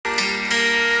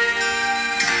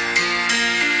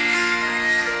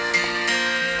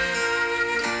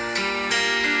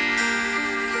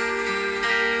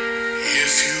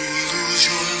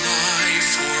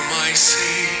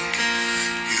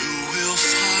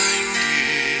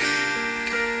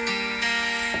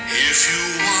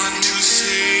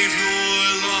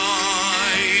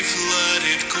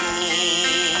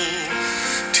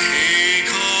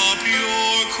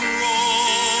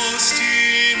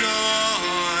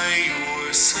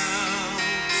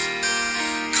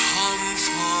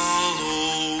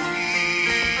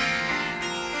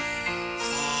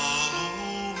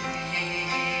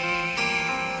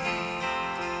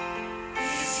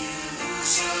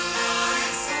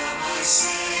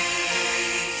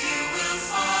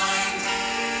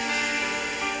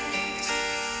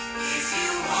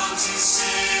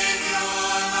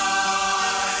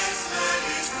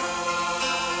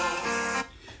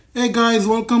guys,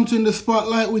 welcome to In the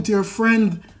Spotlight with your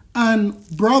friend and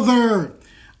brother.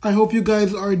 I hope you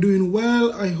guys are doing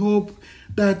well. I hope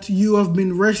that you have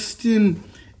been resting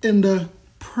in the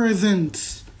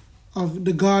presence of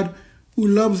the God who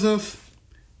loves us,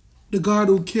 the God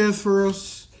who cares for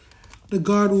us, the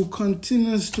God who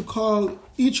continues to call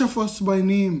each of us by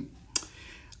name.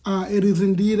 It is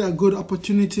indeed a good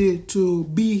opportunity to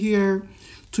be here,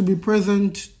 to be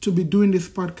present, to be doing this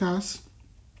podcast.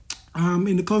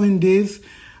 In the coming days,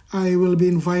 I will be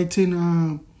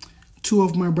inviting two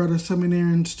of my brother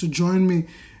seminarians to join me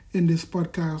in this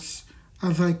podcast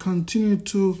as I continue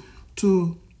to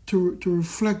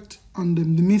reflect on the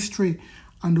mystery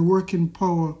and the working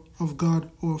power of God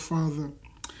our Father.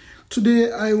 Today,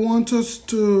 I want us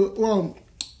to,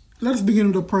 let's begin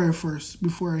with a prayer first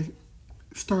before I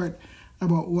start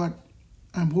about what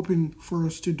I'm hoping for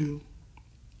us to do.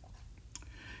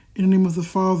 In the name of the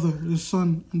Father, the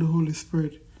Son, and the Holy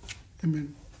Spirit.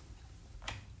 Amen.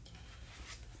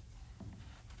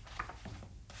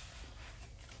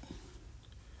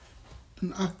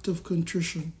 An act of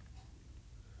contrition.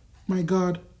 My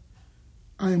God,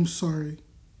 I am sorry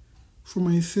for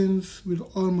my sins with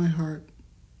all my heart,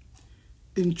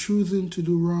 in choosing to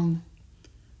do wrong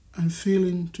and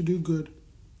failing to do good.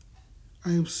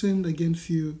 I have sinned against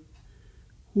you,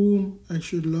 whom I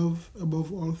should love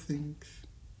above all things.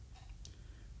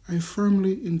 I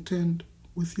firmly intend,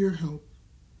 with your help,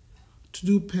 to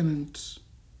do penance,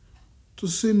 to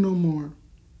sin no more,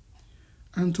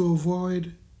 and to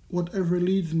avoid whatever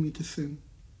leads me to sin.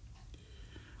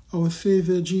 Our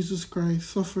Savior Jesus Christ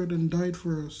suffered and died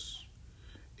for us.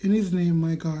 In his name,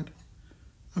 my God,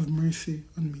 have mercy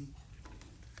on me.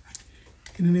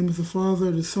 In the name of the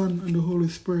Father, the Son, and the Holy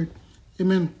Spirit.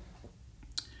 Amen.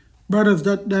 Brothers,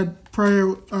 that prayer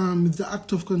is the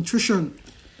act of contrition,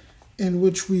 in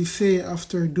which we say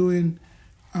after doing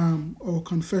our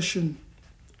confession.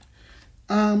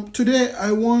 Today,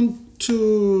 I want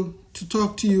to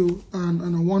talk to you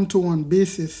on a one-to-one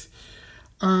basis.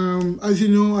 As you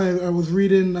know, I was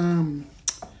reading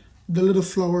The Little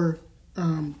Flower,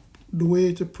 The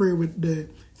Way to Pray with the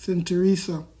Saint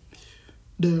Teresa.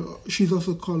 She's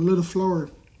also called Little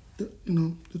Flower,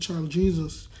 the child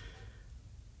Jesus.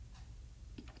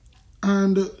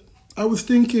 And I was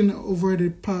thinking over the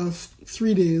past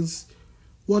 3 days,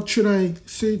 what should I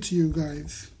say to you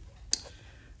guys?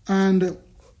 And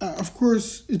of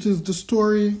course, it is the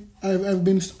story. I've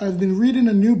been reading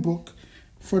a new book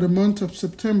for the month of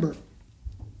September,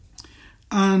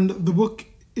 and the book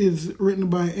is written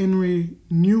by Henry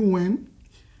Nguyen,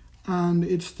 and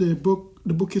it's the book.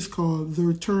 The book is called The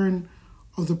Return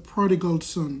of the Prodigal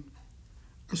Son,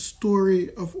 a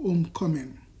story of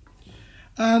homecoming.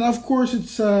 And of course,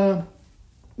 it's a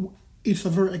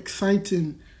very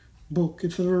exciting book.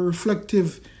 It's a very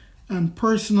reflective and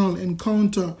personal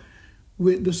encounter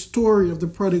with the story of the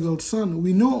prodigal son.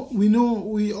 We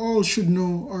all should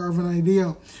know or have an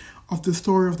idea of the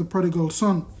story of the prodigal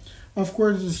son. Of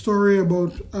course, it's a story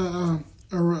about a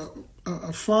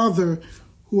father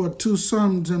who had two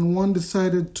sons, and one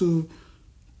decided to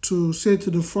say to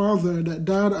the father that,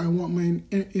 "Dad, I want my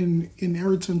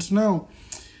inheritance now."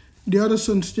 The other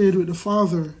son stayed with the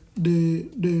father. The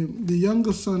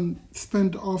younger son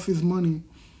spent off his money,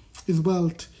 his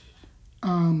wealth,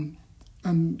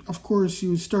 and of course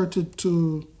he started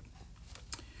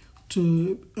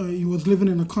he was living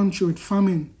in a country with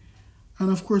famine,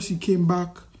 and of course he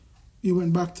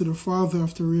went back to the father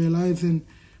after realizing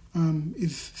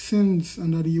his sins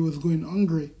and that he was going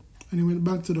hungry, and he went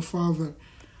back to the father,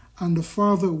 and the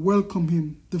father welcomed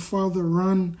him. The father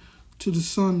ran to the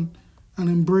son and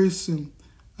embraced him,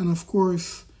 and of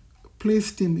course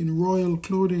placed him in royal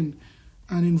clothing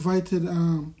and invited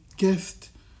guests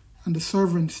and the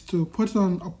servants to put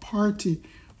on a party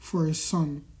for his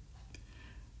son.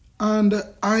 And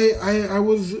I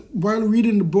was, while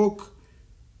reading the book,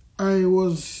 I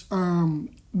was a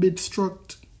bit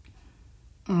struck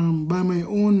by my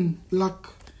own lack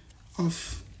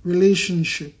of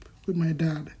relationship with my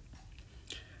dad.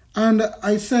 And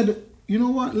I said, you know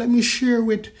what, let me share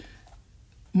with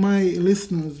my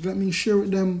listeners, let me share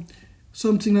with them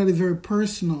something that is very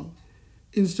personal,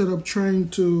 instead of trying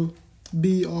to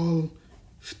be all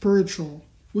spiritual,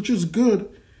 which is good,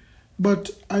 but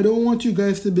I don't want you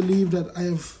guys to believe that I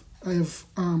have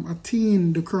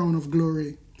attained the crown of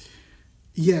glory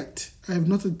yet. I have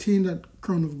not attained that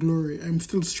crown of glory. I'm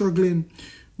still struggling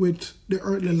with the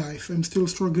earthly life. I'm still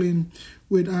struggling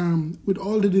with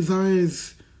all the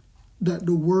desires that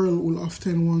the world will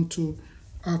often want to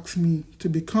ask me to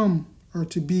become or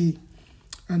to be.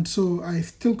 And so I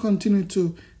still continue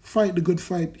to fight the good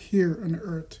fight here on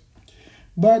earth.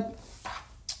 But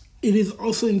it is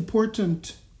also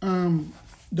important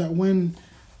that when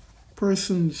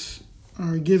persons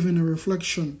are given a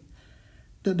reflection,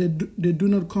 that they do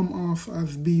not come off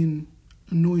as being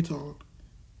a know-it-all.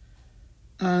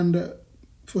 And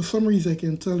for some reason, I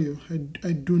can tell you,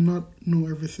 I do not know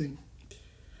everything.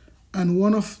 And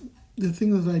one of the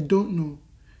things that I don't know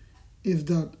is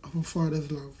that of a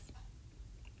father's love.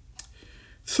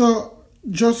 So,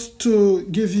 just to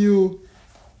give you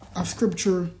a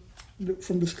scripture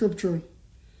from the scripture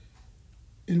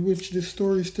in which this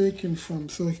story is taken from,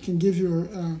 so I can give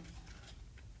you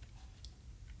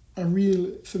a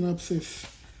real synopsis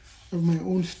of my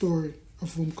own story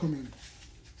of homecoming.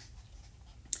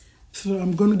 So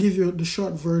I'm going to give you the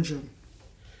short version.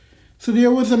 So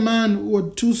there was a man who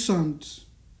had 2 sons.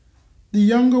 The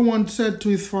younger one said to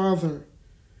his father,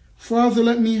 "Father,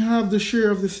 let me have the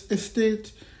share of this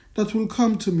estate that will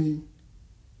come to me."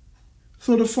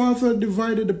 So the father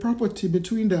divided the property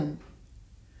between them.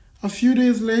 A few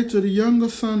days later, the younger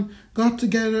son got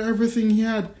together everything he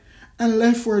had and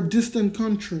left for a distant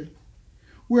country,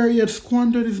 where he had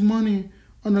squandered his money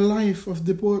on a life of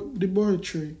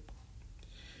debauchery.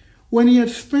 When he had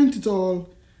spent it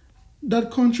all,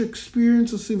 that country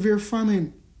experienced a severe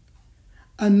famine,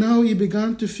 and now he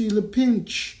began to feel a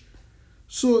pinch.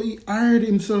 So he hired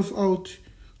himself out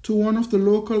to one of the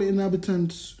local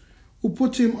inhabitants, who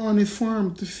put him on his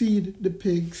farm to feed the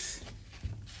pigs.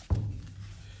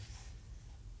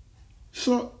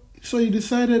 So he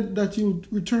decided that he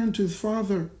would return to his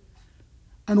father.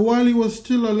 And while he was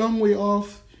still a long way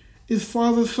off, his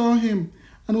father saw him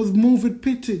and was moved with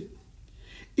pity.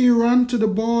 He ran to the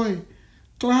boy,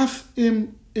 clasped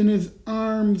him in his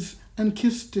arms, and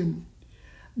kissed him.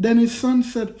 Then his son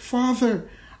said, "Father,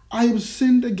 I have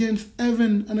sinned against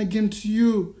heaven and against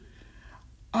you.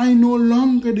 I no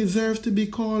longer deserve to be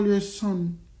called your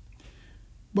son."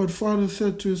 But father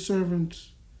said to his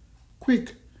servants,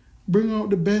 "Quick, bring out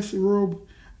the best robe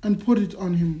and put it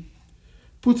on him.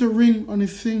 Put a ring on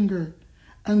his finger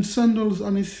and sandals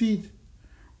on his feet.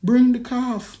 Bring the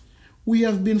calf we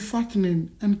have been fattening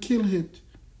and kill it.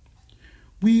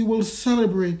 We will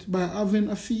celebrate by having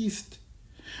a feast,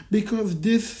 because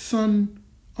this son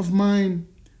of mine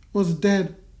was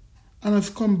dead and has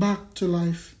come back to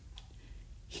life.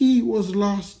 He was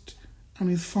lost and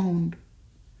is found."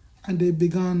 And they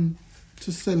began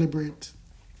to celebrate.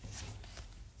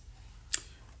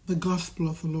 The Gospel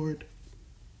of the Lord.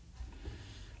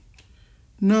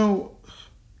 Now,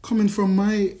 coming from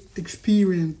my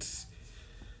experience,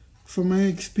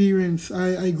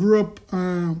 I grew up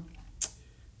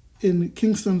in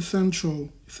Kingston Central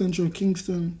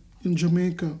Kingston in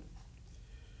Jamaica.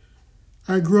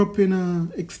 I grew up in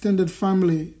an extended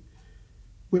family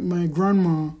with my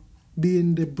grandma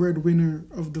being the breadwinner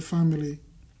of the family.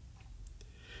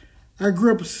 I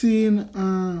grew up seeing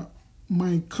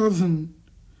my cousin,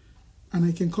 and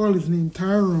I can call his name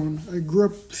Tyrone. I grew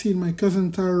up seeing my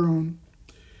cousin Tyrone,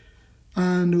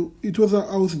 and it was a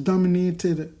house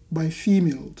dominated by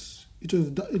females. It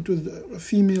was a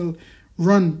female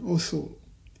run also.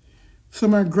 So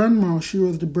my grandma, she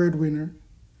was the breadwinner.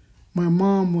 My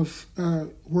mom was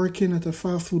working at a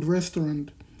fast food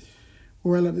restaurant,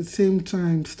 while at the same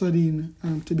time studying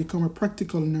to become a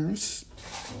practical nurse.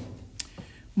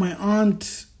 My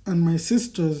aunt and my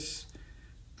sisters,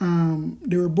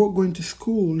 they were both going to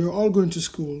school. They were all going to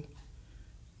school.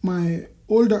 My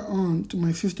older aunt,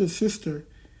 my sister's sister,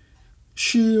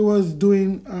 she was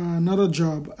doing another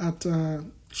job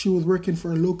she was working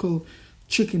for a local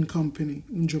chicken company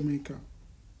in Jamaica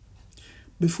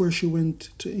before she went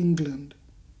to England.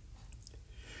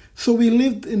 So we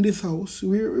lived in this house.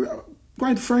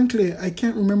 Quite frankly, I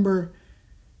can't remember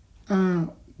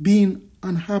being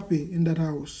unhappy in that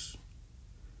house.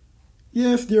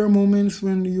 Yes, there are moments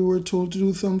when you were told to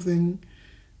do something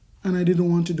and I didn't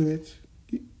want to do it.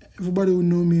 Everybody who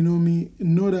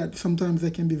know that sometimes I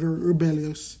can be very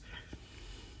rebellious.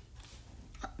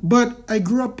 But I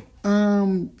grew up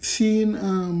seeing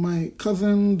my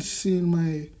cousins, seeing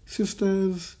my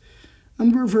sisters,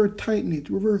 and we're very tight-knit,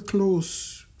 we're very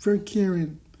close, very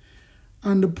caring.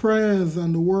 And the prayers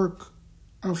and the work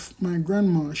of my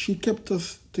grandma, she kept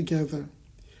us together.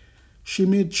 She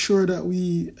made sure that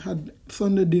we had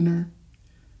Sunday dinner.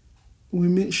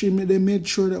 They made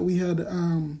sure that we had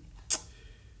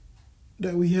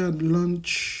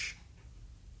lunch.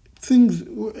 Things,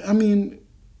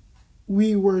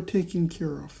 we were taken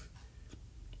care of.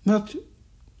 Not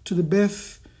to the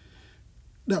best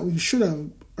that we should have,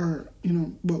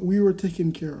 but we were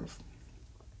taken care of.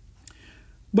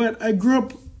 But I grew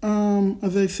up,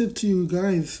 as I said to you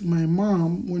guys, my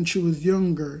mom, when she was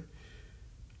younger,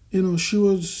 She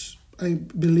was, I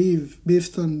believe,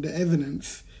 based on the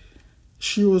evidence,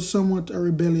 she was somewhat a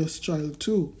rebellious child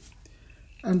too.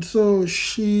 And so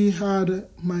she had a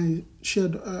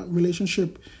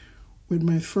relationship with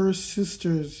my first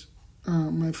sister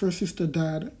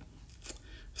dad.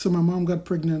 So my mom got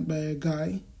pregnant by a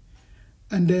guy.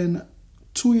 And then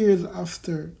 2 years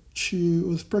after, she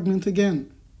was pregnant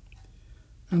again.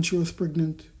 And she was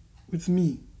pregnant with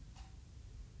me.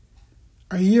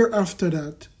 A year after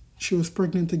that, she was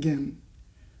pregnant again.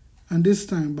 And this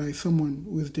time by someone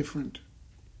who is different.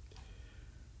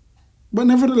 But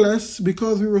nevertheless,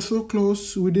 because we were so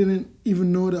close, we didn't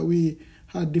even know that we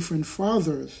had different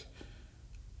fathers.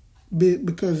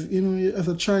 Because, as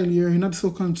a child, you're not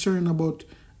so concerned about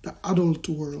the adult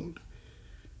world.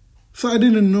 So I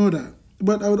didn't know that.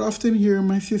 But I would often hear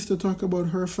my sister talk about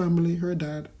her family, her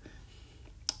dad.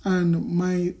 And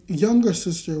my younger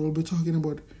sister will be talking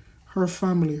about her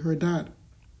family, her dad.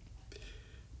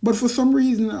 But for some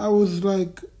reason, I was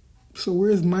like, so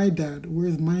where's my dad?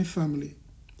 Where's my family?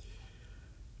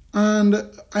 And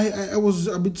I was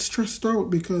a bit stressed out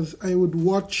because I would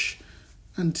watch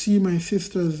and see my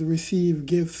sisters receive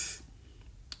gifts.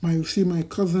 I see my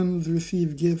cousins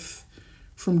receive gifts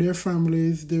from their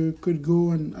families. They could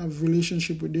go and have a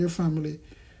relationship with their family.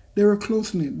 They were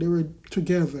close-knit. They were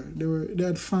together. They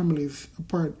had families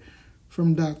apart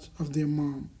from that of their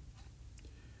mom.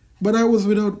 But I was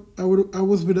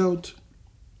without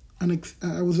an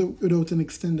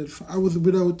extended. I was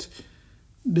without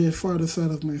the father side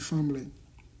of my family.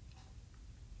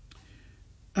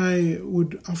 I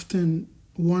would often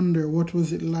wonder what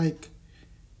was it like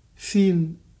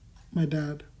seeing my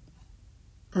dad,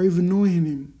 or even knowing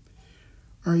him,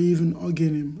 or even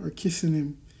hugging him, or kissing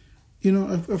him.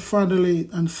 A fatherly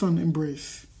and son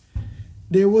embrace.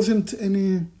 There wasn't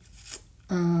any.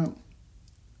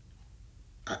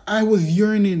 I was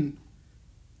yearning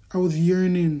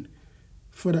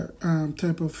for that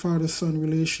type of father-son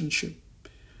relationship.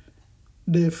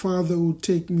 The father would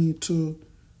take me to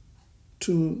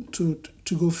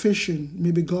go fishing,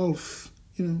 maybe golf,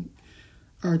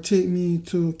 or take me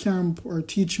to camp, or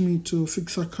teach me to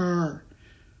fix a car,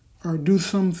 or do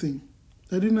something.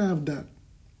 I didn't have that.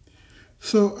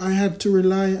 So I had to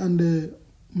rely on the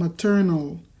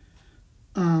maternal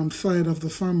side of the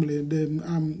family,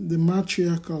 the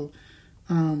matriarchal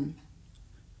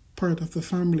part of the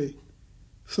family.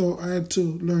 So I had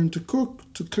to learn to cook,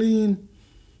 to clean.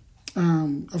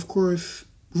 Of course,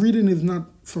 reading is not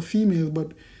for females,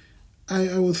 but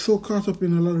I was so caught up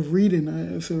in a lot of reading.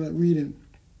 I feel like reading.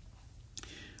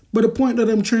 But the point that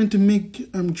I'm trying to make,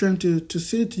 I'm trying to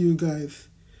say to you guys,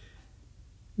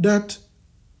 that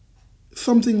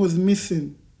something was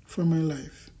missing from my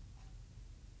life.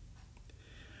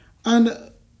 And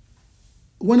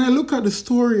when I look at the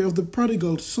story of the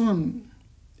prodigal son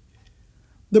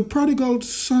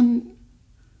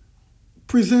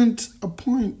presents a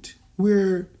point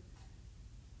where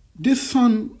this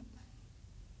son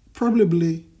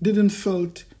probably didn't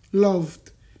felt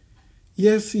loved.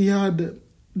 Yes, he had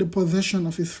the possession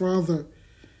of his father.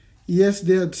 Yes,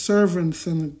 they had servants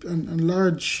and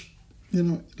large,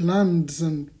 lands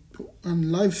and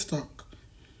livestock.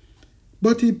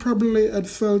 But he probably had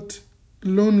felt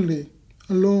lonely,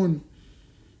 alone.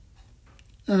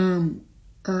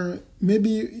 Or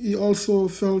maybe he also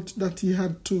felt that he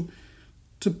had to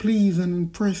please and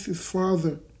impress his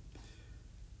father.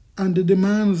 And the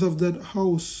demands of that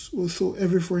house were so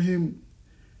heavy for him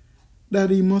that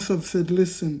he must have said,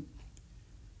 listen,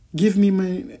 give me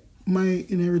my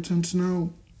inheritance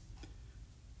now.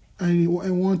 I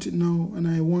want it now, and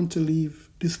I want to leave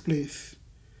this place.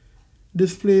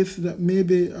 This place that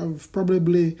maybe I've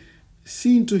probably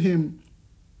seen to him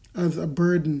as a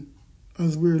burden,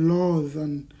 as where laws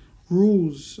and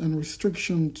rules and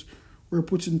restrictions were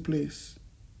put in place.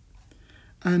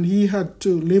 And he had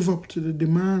to live up to the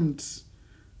demands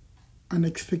and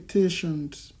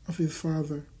expectations of his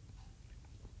father.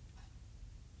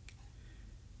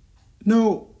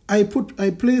 Now, I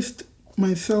placed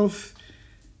myself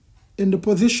in the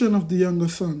position of the younger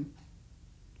son.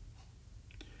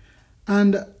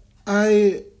 And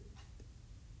I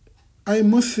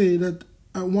must say that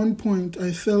at one point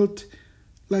I felt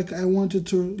like I wanted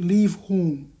to leave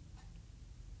home.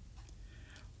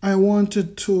 I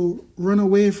wanted to run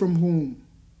away from home.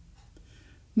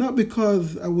 Not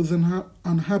because I was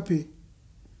unhappy.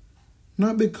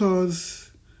 Not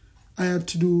because I had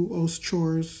to do house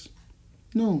chores.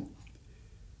 No.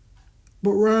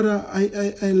 But rather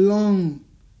I longed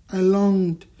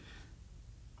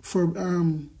for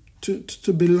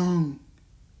to belong.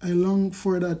 I longed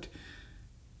for that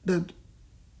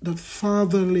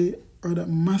fatherly or that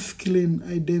masculine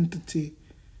identity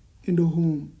in the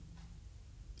home.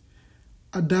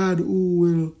 A dad who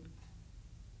will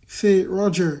say,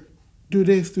 Roger, do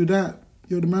this, do that.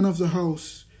 You're the man of the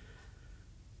house.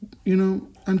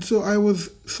 And so I was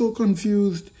so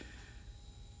confused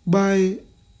by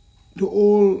the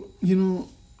whole,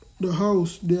 the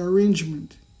house, the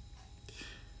arrangement.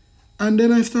 And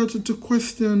then I started to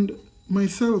question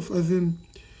myself, as in,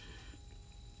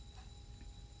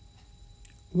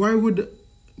 why would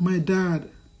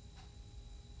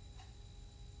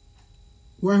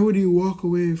he walk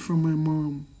away from my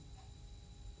mom?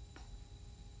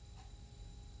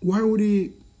 Why would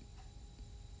he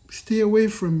stay away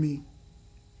from me?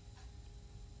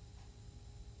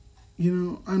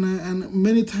 And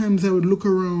many times I would look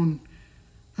around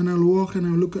and I'll walk and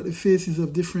I'll look at the faces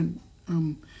of different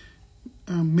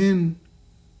men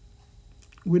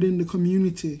within the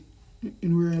community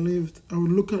in where I lived. I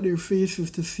would look at their faces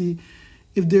to see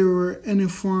if there were any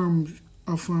forms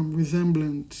of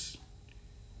resemblance.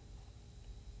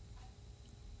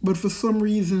 But for some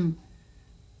reason,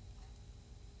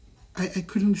 I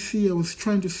couldn't see. I was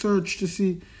trying to search to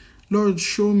see, Lord,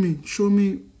 show me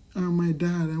my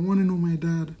dad. I want to know my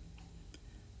dad.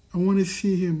 I want to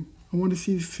see him. I want to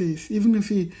see his face. Even if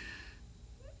he,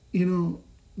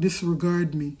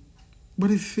 disregard me. But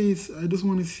his face, I just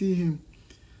want to see him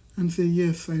and say,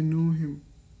 yes, I know him.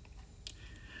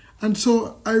 And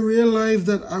so I realized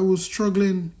that I was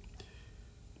struggling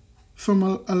from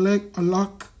a lack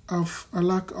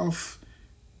of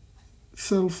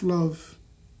self-love.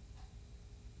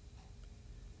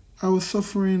 I was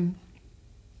suffering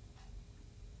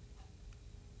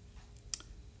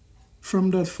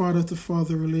from that father to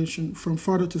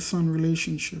son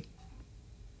relationship.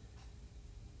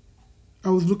 I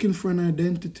was looking for an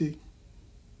identity.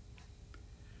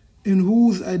 In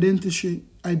whose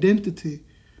identity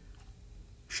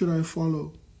should I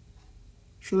follow?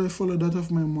 Should I follow that of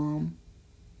my mom?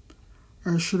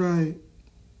 Or should I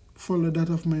follow that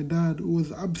of my dad, who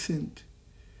was absent,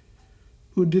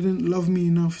 who didn't love me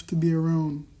enough to be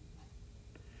around,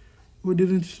 who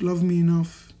didn't love me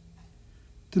enough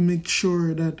to make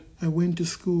sure that I went to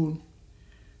school,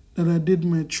 that I did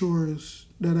my chores,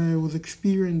 that I was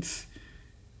experienced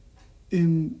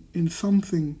in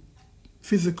something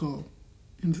physical,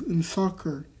 in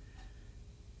soccer,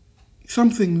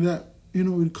 something that,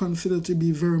 we'd consider to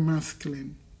be very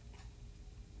masculine.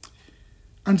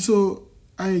 And so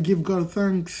I give God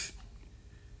thanks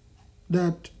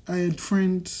that I had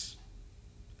friends.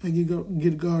 I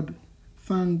give God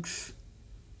thanks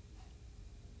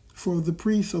for the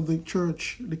priests of the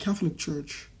church, the Catholic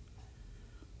Church,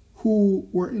 who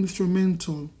were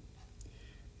instrumental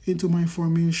into my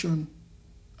formation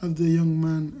as the young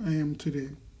man I am today.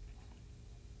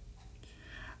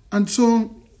 And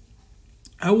so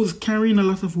I was carrying a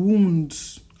lot of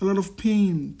wounds, a lot of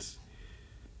pains.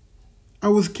 I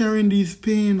was carrying these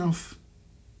pain of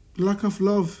lack of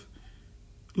love,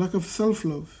 lack of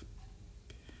self-love,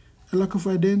 a lack of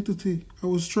identity. I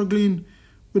was struggling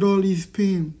with all these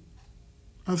pain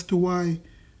as to why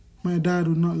my dad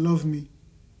would not love me,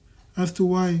 as to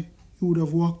why he would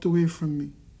have walked away from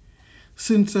me.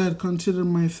 Since I had considered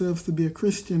myself to be a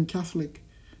Christian Catholic,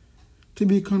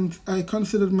 I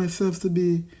considered myself to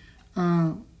be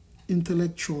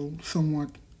intellectual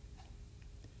somewhat.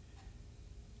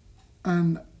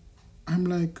 And I'm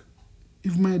like,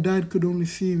 if my dad could only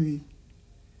see me.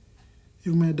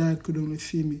 If my dad could only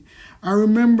see me. I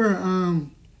remember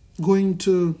going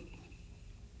to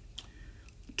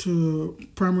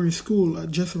primary school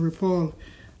at Jeffrey Paul,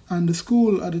 and the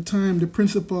school at the time, the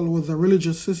principal was a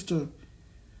religious sister,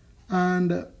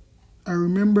 and I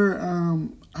remember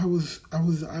I was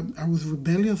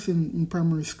rebellious in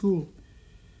primary school,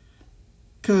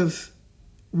 because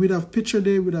we'd have picture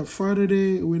day, we'd have Father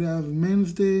Day, we'd have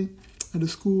Men's Day at the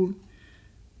school,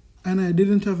 and I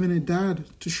didn't have any dad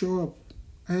to show up.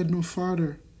 I had no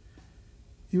father.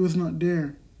 He was not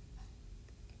there.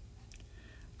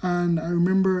 And I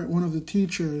remember one of the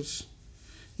teachers,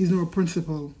 he's now a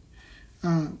principal,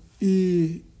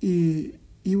 he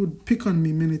would pick on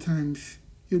me many times.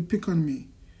 He would pick on me.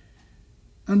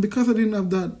 And because I didn't have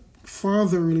that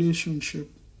father relationship,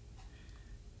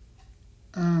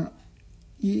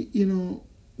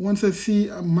 once I see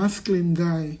a masculine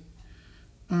guy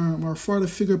or father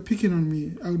figure picking on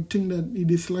me, I would think that he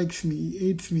dislikes me, he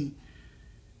hates me,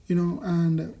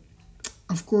 and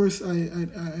of course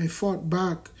I fought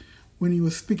back when he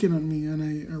was speaking at me, and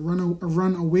I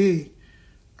ran away.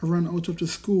 I ran out of the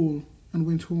school and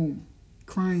went home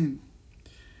crying.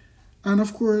 And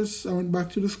of course I went back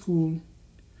to the school,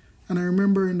 and I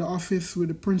remember in the office with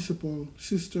the principal,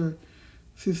 Sister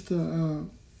Sister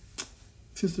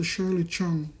Sister Shirley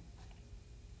Chung,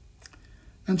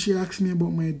 and she asked me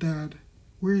about my dad.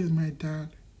 Where is my dad?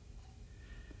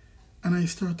 And I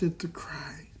started to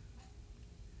cry.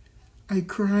 I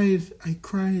cried.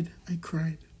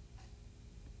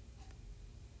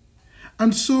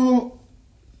 And so,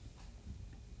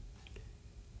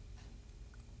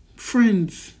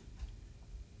 friends,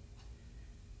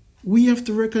 we have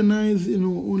to recognize in our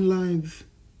own lives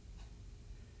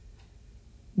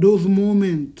those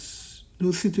moments,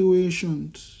 those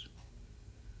situations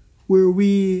where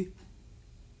we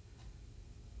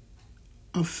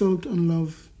have felt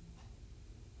unloved,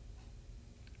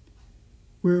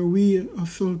 where we have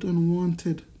felt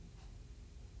unwanted,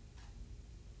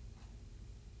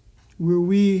 where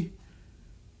we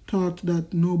thought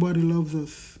that nobody loves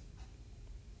us,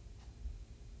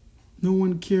 no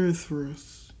one cares for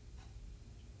us.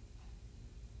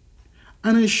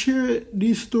 And I share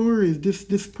these stories,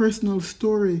 this personal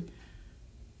story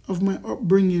of my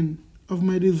upbringing, of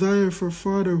my desire for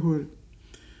fatherhood,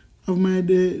 of my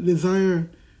desire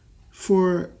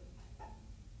for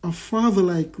a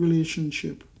father-like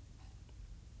relationship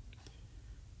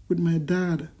with my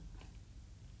dad.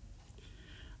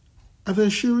 As I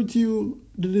share with you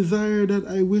the desire that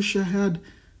I wish I had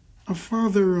a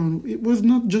father around, it was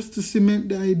not just to cement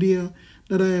the idea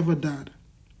that I have a dad.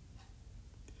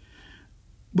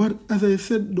 But as I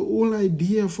said, the whole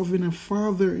idea of having a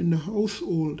father in the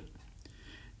household,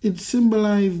 it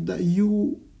symbolized that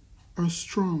you are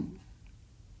strong.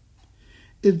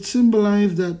 It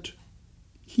symbolized that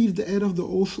he's the head of the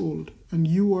household and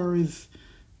you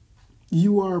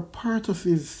are part of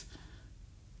his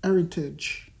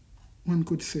heritage, one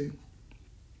could say.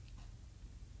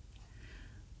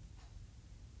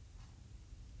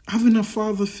 Having a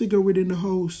father figure within the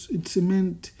house, it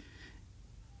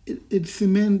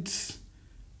cements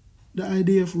the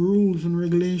idea of rules and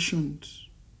regulations.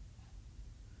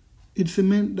 It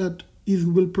cements that he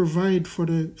will provide for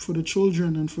the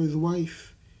children and for his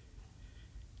wife.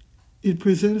 It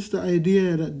presents the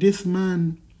idea that this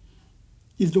man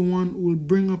is the one who will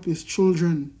bring up his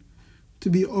children to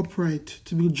be upright,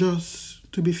 to be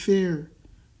just, to be fair,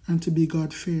 and to be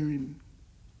God-fearing.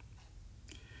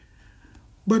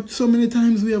 But so many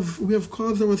times we have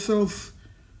caused ourselves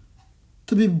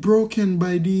to be broken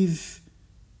by these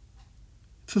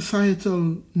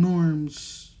societal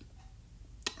norms,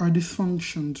 or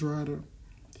dysfunctions rather.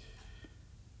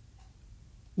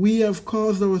 We have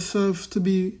caused ourselves to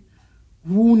be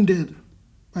wounded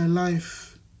by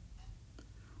life,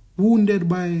 wounded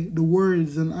by the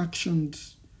words and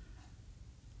actions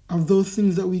of those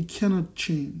things that we cannot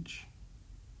change.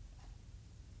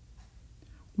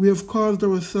 We have caused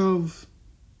ourselves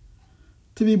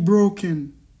to be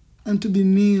broken and to be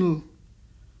nailed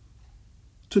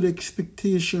to the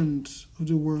expectations of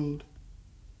the world,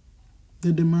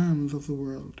 the demands of the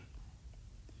world.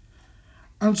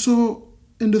 And so,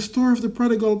 in the story of the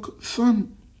prodigal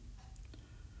son,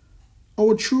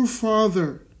 our true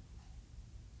Father,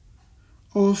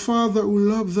 our Father who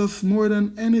loves us more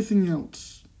than anything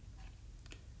else,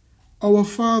 our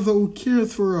Father who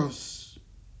cares for us,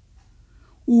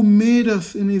 who made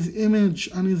us in his image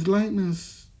and his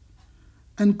likeness,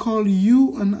 and called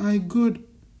you and I good,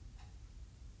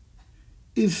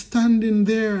 is standing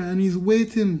there and he's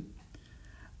waiting,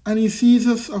 and he sees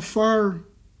us afar.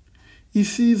 He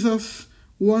sees us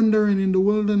wandering in the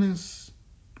wilderness,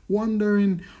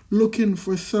 wandering, looking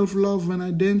for self-love and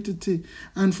identity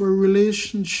and for a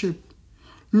relationship,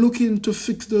 looking to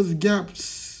fix those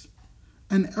gaps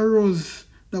and errors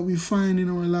that we find in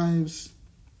our lives.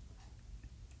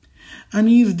 And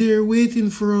he's there waiting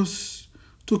for us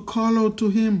to call out to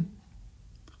him,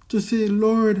 to say,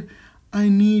 Lord, I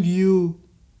need you.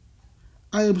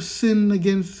 I have sinned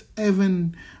against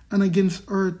heaven and against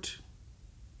earth.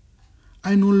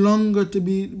 I no longer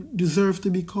deserve to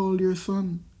be called your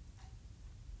son.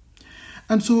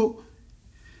 And so,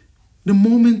 the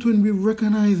moment when we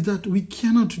recognize that we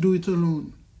cannot do it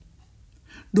alone,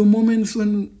 the moments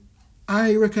when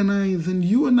I recognize and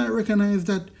you and I recognize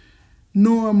that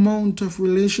no amount of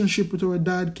relationship with our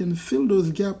dad can fill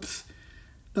those gaps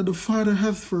that the Father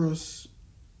has for us,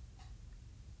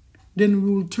 then we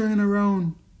will turn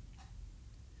around.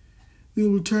 We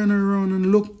will turn around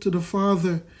and look to the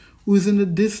Father who is in the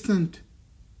distance,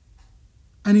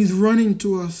 and he's running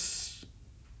to us.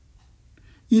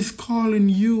 He's calling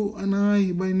you and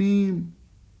I by name.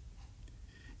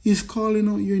 He's calling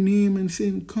out your name and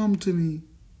saying, come to me.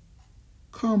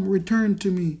 Come, return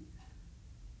to me,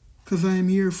 because I am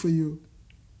here for you.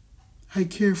 I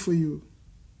care for you.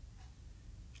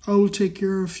 I will take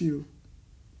care of you.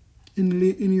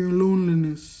 in your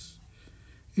loneliness,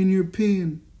 in your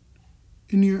pain,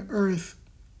 in your earth,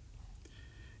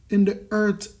 in the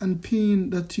hurt and pain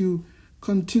that you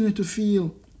continue to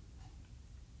feel.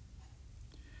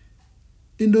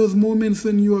 In those moments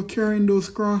when you are carrying those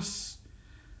crosses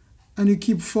and you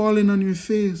keep falling on your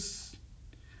face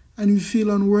and you feel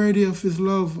unworthy of His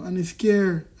love and His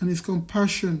care and His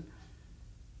compassion.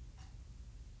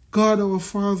 God our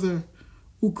Father,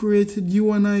 who created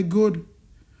you and I good,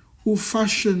 who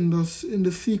fashioned us in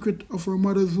the secret of our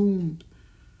mother's womb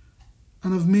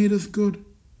and have made us good,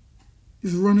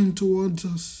 is running towards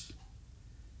us.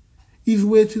 He's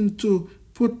waiting to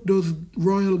put those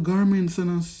royal garments on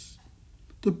us,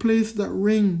 to place that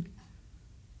ring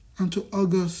and to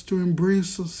hug us, to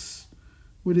embrace us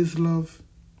with His love.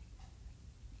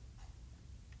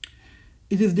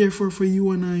 It is therefore for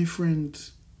you and I,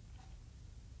 friends,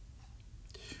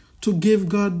 to give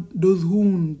God those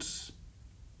wounds.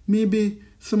 Maybe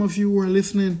some of you who are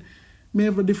listening may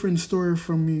have a different story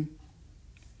from me.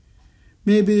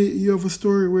 Maybe you have a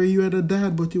story where you had a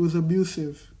dad but he was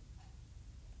abusive.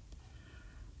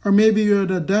 Or maybe you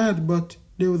had a dad but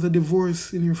there was a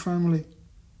divorce in your family.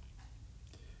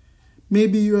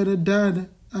 Maybe you had a dad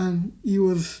and he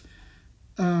was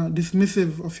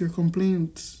dismissive of your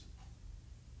complaints.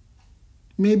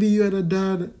 Maybe you had a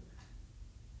dad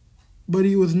but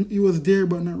he was there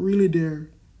but not really there.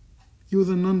 He was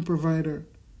a non-provider.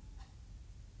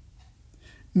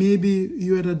 Maybe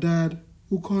you had a dad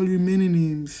who called you many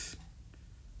names,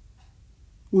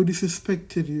 who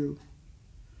disrespected you,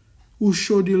 who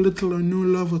showed you little or no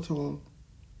love at all.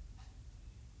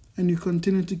 And you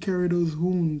continue to carry those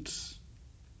wounds,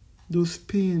 those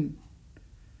pain,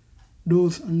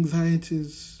 those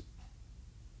anxieties.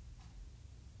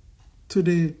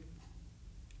 Today,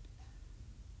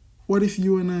 what if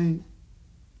you and I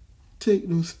take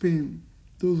those pain,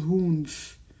 those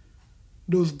wounds,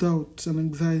 those doubts and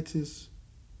anxieties,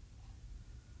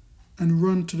 and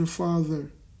run to the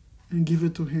Father and give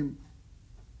it to Him?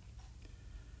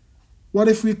 What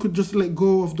if we could just let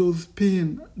go of those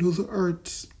pain, those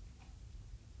hurts,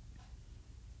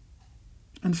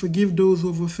 and forgive those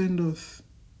who have offended us?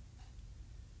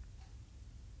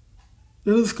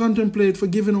 Let us contemplate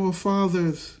forgiving our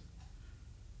fathers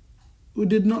who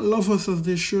did not love us as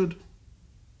they should.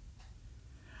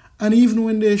 And even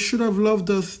when they should have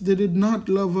loved us, they did not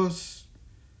love us.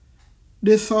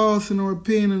 They saw us in our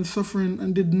pain and suffering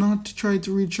and did not try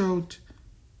to reach out.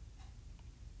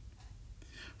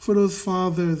 For those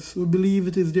fathers who believe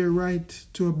it is their right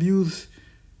to abuse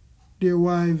their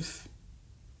wives.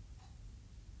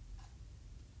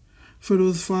 For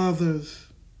those fathers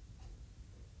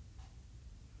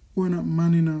who are not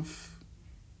man enough.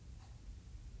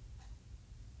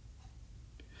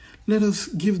 Let us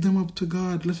give them up to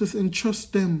God. Let us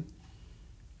entrust them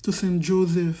to Saint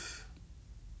Joseph,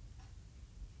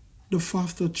 the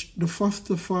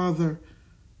foster father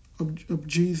of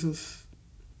Jesus.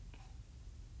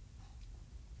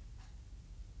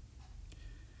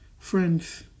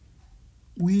 Friends,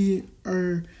 we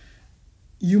are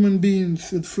human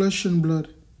beings with flesh and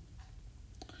blood,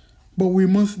 but we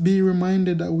must be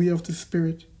reminded that we are of the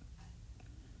Spirit.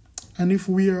 And if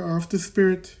we are of the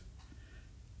Spirit,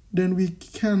 then we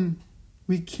can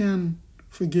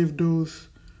forgive those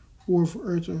who have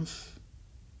hurt us.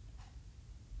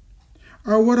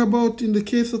 Or what about in the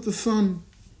case of the son?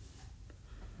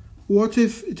 What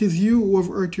if it is you who have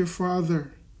hurt your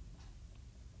father?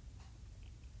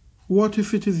 What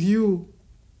if it is you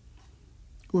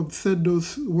who have said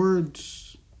those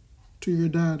words to your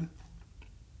dad?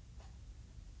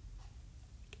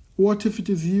 What if it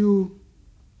is you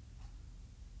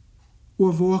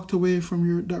who have walked away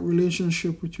from that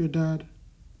relationship with your dad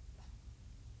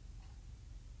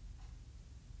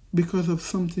because of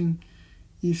something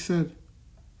he said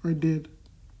or did?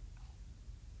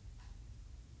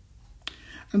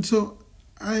 And so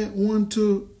I want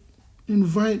to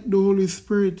invite the Holy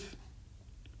Spirit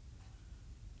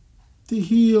to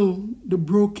heal the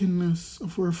brokenness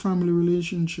of our family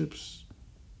relationships,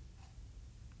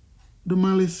 the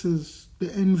malices,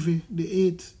 the envy, the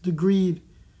hate, the greed,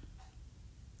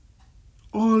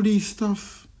 all these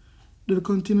stuff that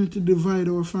continue to divide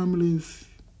our families.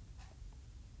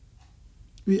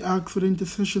 We ask for the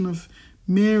intercession of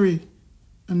Mary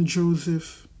and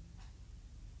Joseph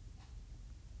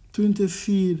to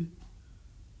intercede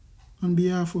on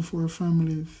behalf of our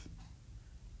families.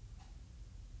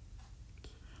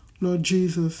 Lord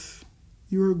Jesus,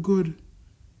 you are good,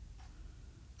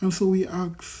 and so we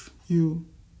ask you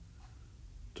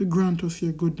to grant us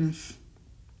your goodness,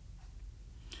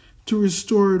 to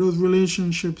restore those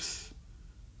relationships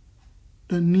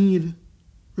that need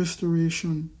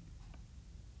restoration.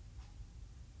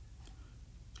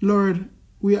 Lord,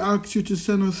 we ask you to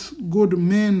send us good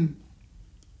men,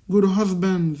 good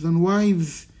husbands and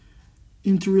wives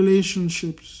into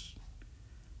relationships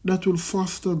that will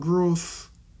foster growth,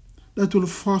 that will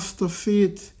foster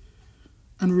faith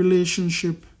and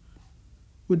relationship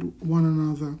with one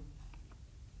another.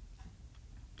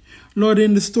 Lord,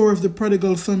 in the story of the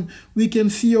prodigal son, we can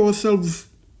see ourselves.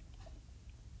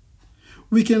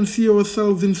 We can see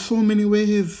ourselves in so many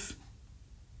ways.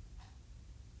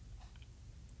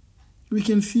 We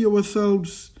can see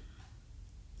ourselves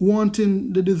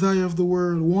wanting the desire of the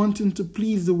world, wanting to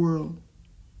please the world.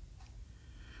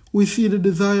 We see the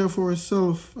desire for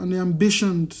ourselves and the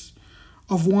ambitions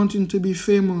of wanting to be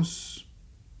famous,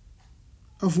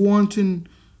 of wanting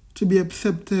to be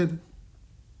accepted.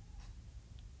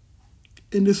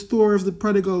 In the story of the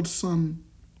prodigal son,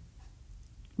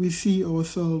 we see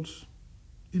ourselves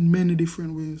in many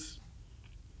different ways.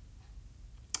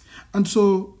 And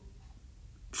so,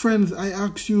 friends, I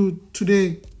ask you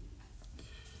today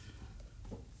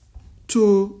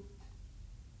to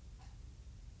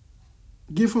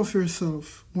give of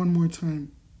yourself one more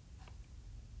time,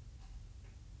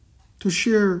 to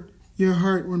share your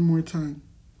heart one more time.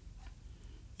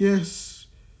 Yes,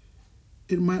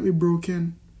 it might be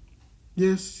broken.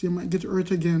 Yes, you might get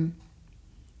hurt again.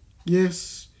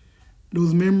 Yes,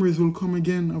 those memories will come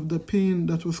again of the pain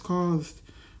that was caused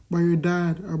by your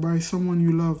dad or by someone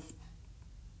you love.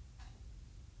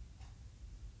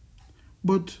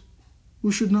 But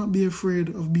we should not be afraid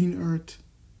of being hurt.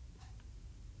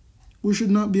 We should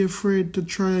not be afraid to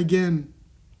try again,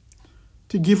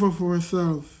 to give up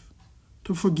ourselves,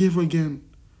 to forgive again,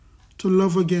 to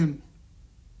love again,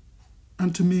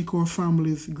 and to make our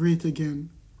families great again.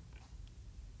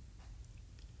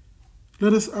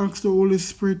 Let us ask the Holy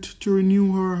Spirit to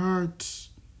renew our hearts,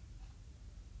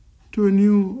 to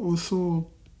renew our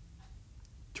soul,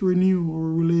 to renew our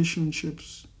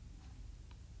relationships.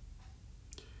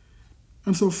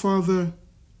 And so, Father,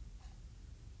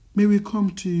 may we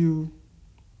come to you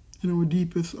in our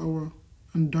deepest hour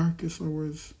and darkest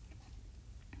hours.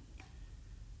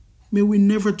 May we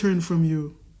never turn from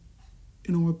you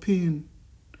in our pain,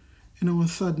 in our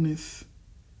sadness,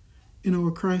 in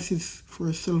our crisis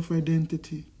for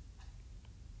self-identity.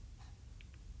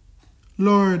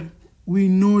 Lord, we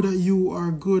know that you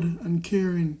are good and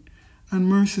caring and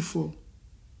merciful.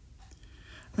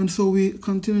 And so we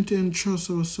continue to entrust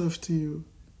ourselves to you.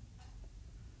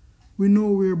 We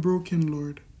know we're broken,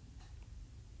 Lord.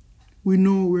 We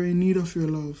know we're in need of your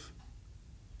love.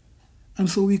 And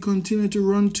so we continue to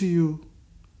run to you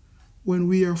when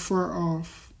we are far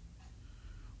off,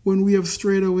 when we have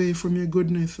strayed away from your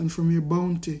goodness and from your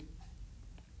bounty.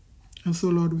 And so,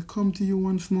 Lord, we come to you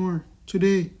once more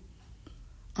today,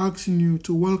 asking you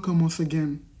to welcome us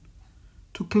again,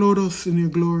 to clothe us in your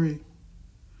glory,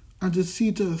 and to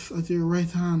seat us at your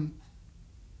right hand,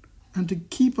 and to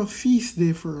keep a feast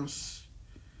day for us,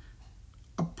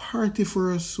 a party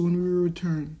for us when we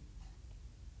return.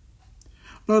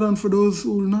 Lord, and for those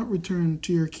who will not return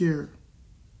to your care,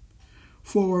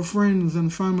 for our friends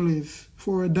and families,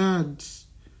 for our dads,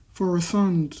 for our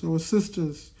sons, our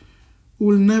sisters, who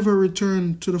will never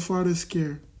return to the Father's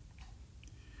care,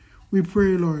 we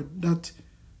pray, Lord, that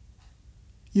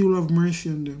you will have mercy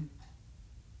on them,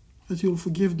 that you will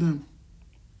forgive them,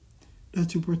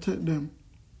 that you protect them,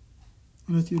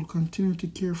 and that you will continue to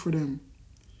care for them,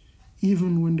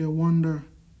 even when they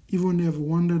have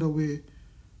wandered away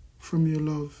from your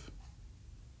love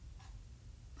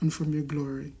and from your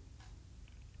glory.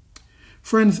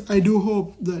 Friends, I do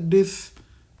hope that this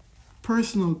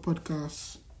personal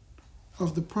podcast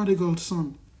of the prodigal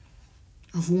son,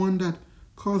 of one that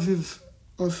causes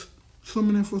us, so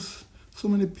many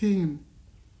pain,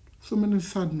 so many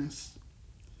sadness,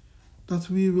 that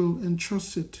we will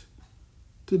entrust it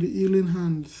to the healing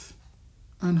hands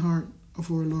and heart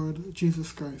of our Lord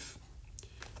Jesus Christ.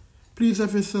 Please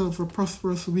have yourself a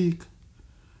prosperous week,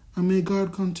 and may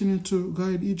God continue to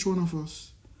guide each one of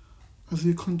us as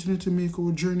we continue to make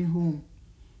our journey home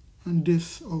on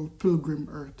this, our pilgrim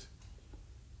earth.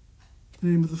 In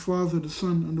the name of the Father, the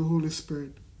Son, and the Holy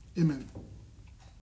Spirit. Amen.